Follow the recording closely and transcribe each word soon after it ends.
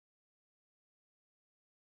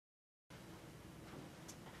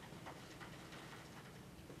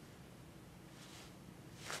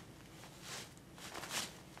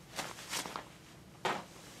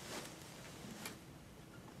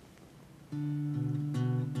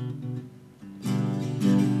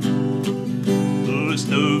A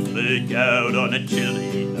snowflake out on a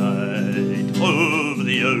chilly night, over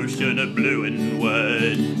the ocean of blue and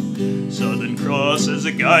white. Southern Cross is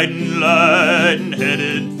a guiding light, and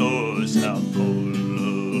headed for South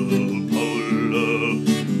Polo, Polo,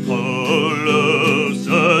 Polo.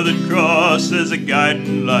 Southern Cross is a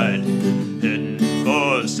guiding light, heading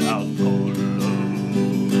for South Polo.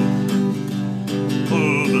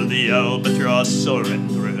 Over the albatross soaring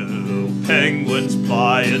through, penguins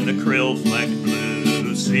fly in the krill-flecked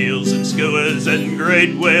blue, seals and skuas and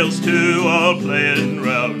great whales too, all playing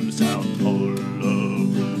round South Polo,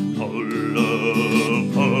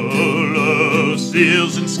 Polo, Polo.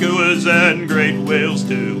 Seals and skuas and great whales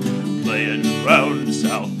too, playing round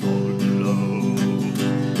South Polo.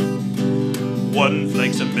 One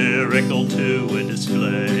flake's a miracle, two a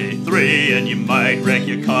display, three and you might wreck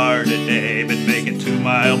your car today, but make a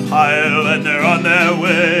 2-mile pile and they're on their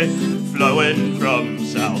way, flowing from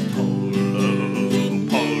South Polo,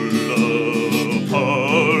 Polo,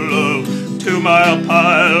 Polo. 2-mile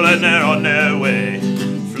pile and they're on their way,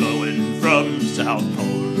 flowing from South Polo.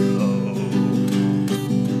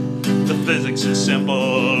 The physics is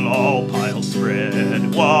simple, all piles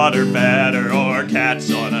spread, water batter or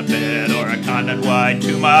cats on a bed, or a continent-wide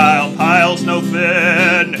 2-mile pile's no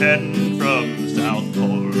fin, heading from South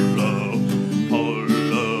Polo,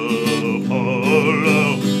 Polo,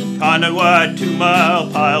 Polo. Continent-wide 2-mile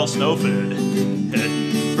pile's no fin,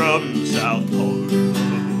 heading from South Polo.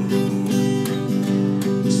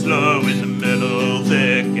 Slow in the middle,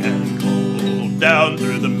 thick and cold, down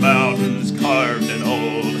through the mountains carved and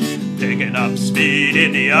old, picking up speed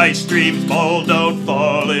in the ice streams bold, don't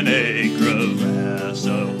fall in a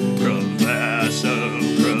crevasso, crevasso,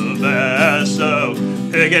 crevasso.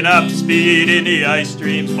 Picking up speed in the ice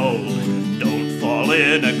streams bold, don't fall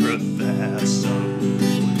in a crevasso.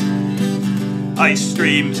 Ice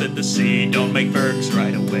streams at the sea don't make bergs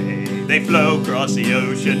right away, they flow across the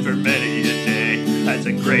ocean for many a day, as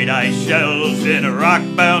a great ice shelf in a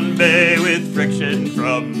rock-bound bay, with friction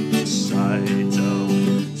from the sides,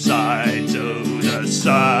 oh, sides, oh, the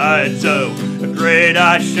sides, oh. A great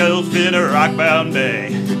ice shelf in a rock-bound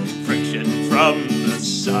bay, friction from the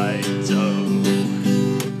sides, oh.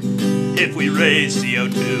 If we raise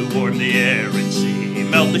CO2, warm the air and sea,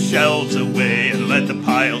 melt the shelves away and let the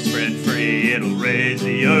pile spread free, it'll raise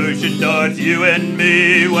the ocean towards you and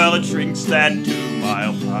me, well it shrinks that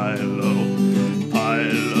 2-mile pile, oh,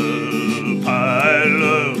 pile, oh, pile,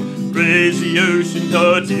 oh. Raise the ocean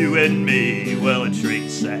towards you and me, well it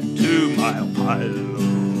shrinks that 2-mile pile.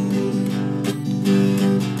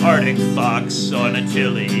 Arctic fox on a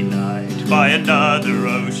chilly night, by another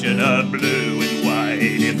ocean of blue and white.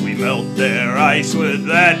 If we melt their ice, would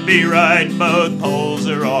that be right? Both poles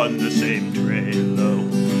are on the same trail-o,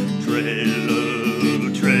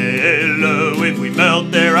 trail-o, trail-o. If we melt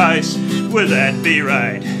their ice, would that be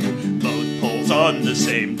right? Both poles on the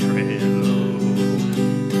same trail-o.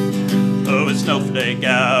 Oh, a snowflake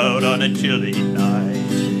out on a chilly night,